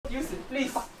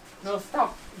No,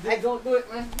 stop. Don't do it,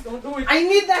 man. Don't do it. I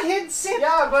need a headset.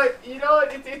 Yeah, but you know,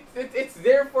 it's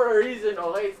there for a reason,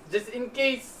 okay? Just in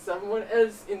case someone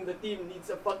else in the team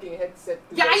needs a fucking headset.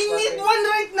 Yeah, I need one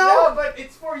right now. Yeah, but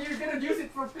it's for, you're gonna use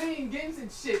it for playing games and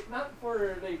shit, not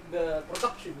for like the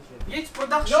production shit. Yeah, it's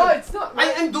production. No, it's not. Man.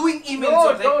 I am doing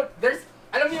emails. No, don't. There's,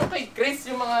 alam niyo kay Chris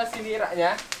yung mga sinira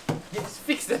niya. Just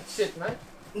fix that shit, man.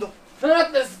 No. No,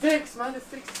 not the sticks, man. The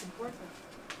sticks is important.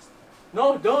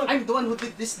 No, don't. I'm the one who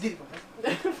did this deal.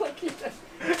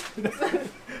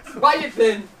 Buy it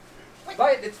then.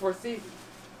 Buy it. It's for sale.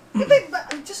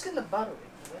 I'm just gonna borrow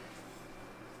it.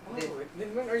 Borrow it.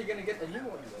 Then when are you gonna get a new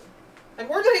one then?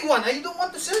 I'm ordering one. I don't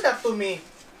want to sell that to me.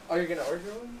 Are you gonna order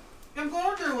one? I'm gonna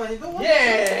order one. I don't want.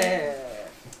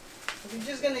 Yeah. I'm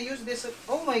just gonna use this.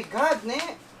 Oh my god, ne.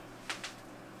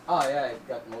 Oh yeah, it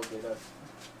got molded up.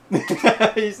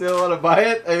 You still wanna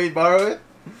buy it? I mean, borrow it?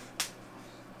 I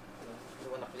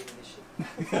don't wanna clean this shit.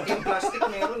 Yung plastic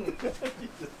meron eh.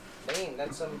 Dang,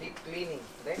 that's some deep cleaning.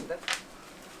 Dang, that.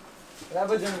 Wala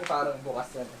ba dyan parang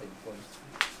bukas na headphones?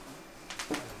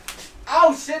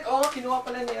 Oh shit! Oh, kinuha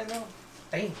pala ni ano.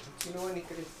 Dang. Kinuha ni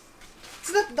Chris.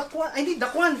 It's not the I need the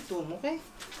quantum, okay?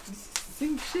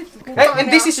 Same shit.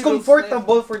 And this is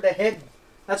comfortable for the head.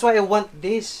 That's why I want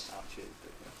this.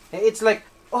 It's like,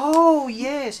 oh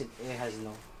yes, it has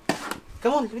no.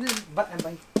 Come on,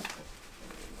 buy.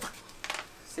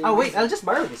 Oh wait, I'll just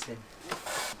borrow this then.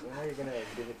 When are you gonna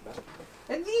give it back?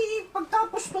 Eh di,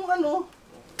 pagtapos nung ano,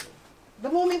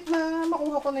 the moment na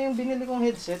makuha ko na yung binili kong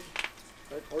headset.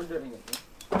 Start ordering it.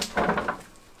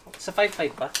 Sa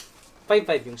 5.5 pa?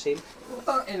 5.5 yung sale.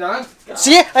 Putang ina.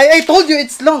 See, I told you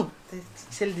it's long.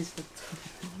 Sell this.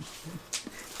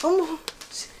 Ano?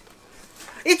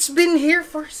 It's been here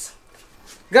for...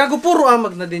 Gago, puro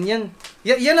amag na din yan.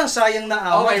 Yan ang sayang na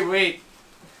amag. Okay, wait.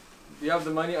 Do you have the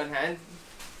money on hand?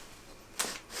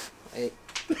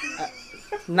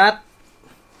 Not...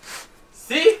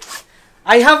 See?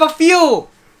 I have a few!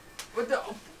 What the...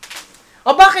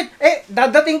 Oh, bakit? Eh,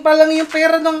 dadating pa lang yung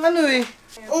pera ng ano eh.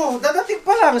 Oh, dadating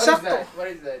pa lang. Sakto.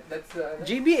 What is that? That's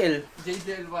JBL.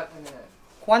 JBL what? Ano yan?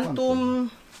 Quantum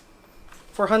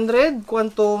 400?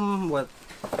 Quantum what?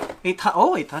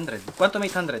 800. Quantum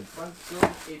 800. Quantum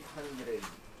 800.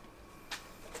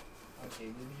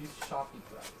 Okay, we'll use Shopee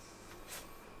price.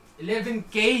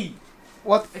 11K!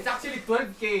 What? It's actually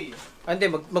 12K. Hindi,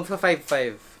 magpa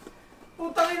 5.5.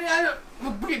 Putang ina ano,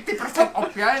 mag-50%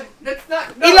 off yan. That's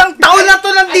not... No. Ilang taon na to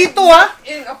nandito ha?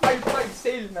 In a 5.5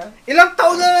 sale na. Ilang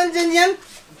taon na nandyan yan?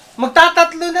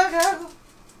 Magtatatlo na gago.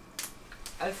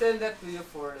 I'll sell that to you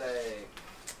for like...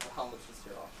 How much is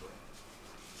your offer?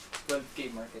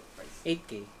 12K market price.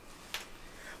 8K.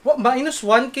 What? Minus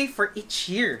 1K for each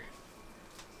year.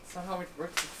 That's not how it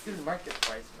works. It's still market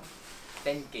price, no?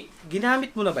 10K.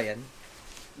 Ginamit mo na ba yan?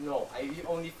 No, I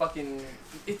only fucking...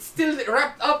 It's still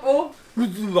wrapped up, oh!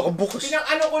 Nakabukas.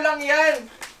 Pinang-ano ko lang yan!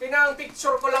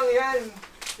 Pinang-picture ko lang yan!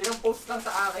 Pinang-post lang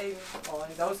sa akin. Oh,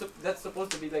 that's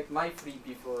supposed to be like my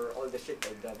freebie for all the shit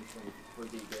I've done for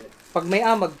Bigel. Pag may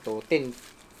amag to, 10.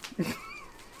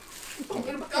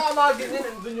 Ano ba't kaamagin din?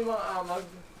 Nandun yung mga amag.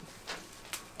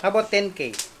 How about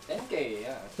 10K? 10K,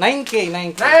 yeah. 9K,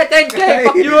 9K. 10K!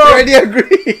 Fuck you! You already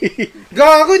agree!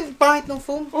 Gago, pangit ng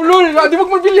phone. Oh lol, di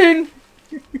wag magbilhin!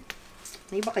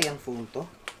 May ba kayang phone to?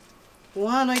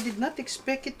 Wow, I did not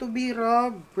expect it to be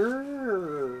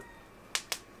rubber.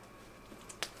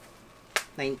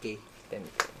 9K.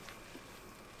 10K.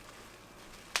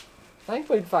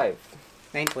 9.5.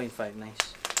 9.5,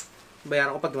 nice.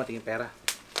 Bayaran ko pag dumating yung pera.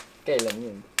 Kailan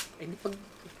yun? Eh, di pag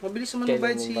mabilis naman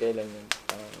magbayad si... Kailan yun?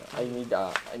 I need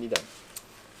a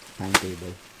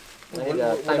Timetable.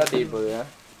 timetable, yeah?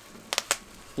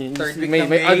 Third week may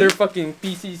ng May? other fucking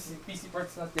PC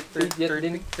parts not yet Third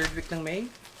din. week ng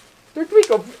May? Third week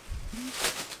of...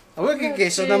 Okay,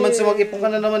 so naman sa mag-ipon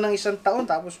ka na naman ng isang taon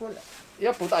tapos wala.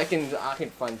 Yeah, puta, I can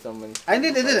find someone. I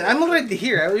did. I'm already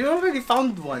here. You already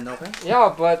found one, okay?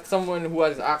 Yeah, but someone who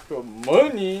has actual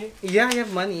money. Yeah, I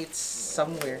have money. It's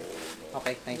somewhere.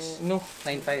 Okay, nice. No.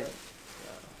 9.5.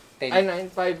 10. I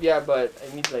 9.5, yeah, but I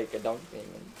need like a down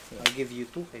payment. Yeah. I'll give you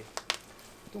 2K.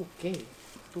 2K.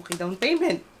 2K down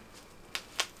payment.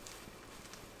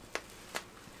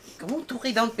 Come on,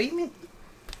 2K down payment.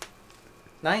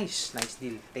 Nice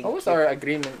deal. Thank What was you. our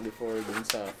agreement before dun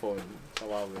sa phone? Sa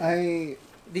Huawei?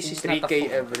 This is 3K not a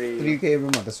phone. every... 3K every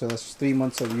month. So that's 3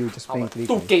 months of you just paying 3K.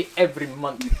 2K every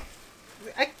month.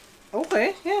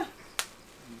 Okay, yeah.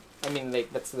 I mean,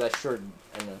 like, that's the assured,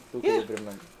 2K Yeah. every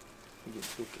month. You get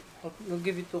 2K. We'll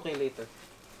give you 2K later.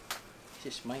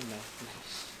 This is mine now.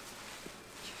 Nice.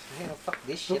 Fuck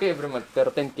this shit. 2K every month,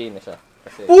 pero 10K na siya.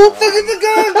 Kasi Puta kita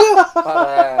gago!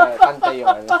 para pantay yung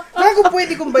ano. Gago,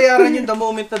 pwede kong bayaran yun the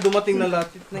moment na dumating na lahat.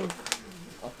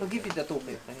 I'll give you the 2K.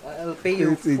 I'll pay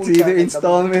you It's full either charge.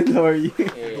 installment or you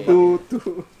Eh, two.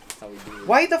 how we do it.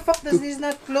 Why the fuck does this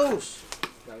not close?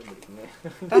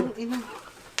 Tang ina.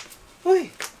 Uy!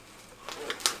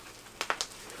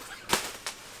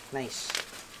 Nice.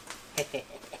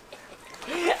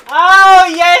 Oh,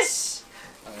 yes!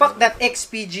 Fuck that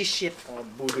XPG shit.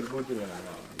 Budol-budol na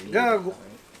lang. Gago.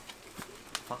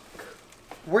 Fuck.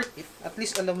 Worth it. At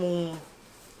least alam mong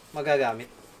magagamit.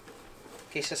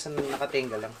 Kaysa sa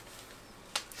nakatenga lang.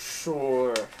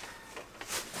 Sure.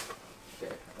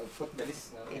 Okay, I'll put the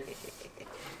list now.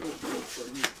 For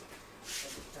you.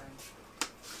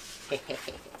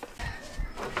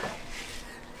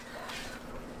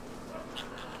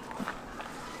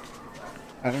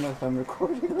 I don't know if I'm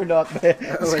recording or not, but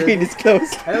the screen is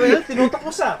closed. Alam mo yun, tinutok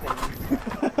mo sa akin.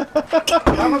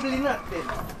 Probably not then.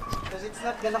 Because it's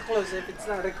not gonna close if it's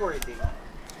not recording.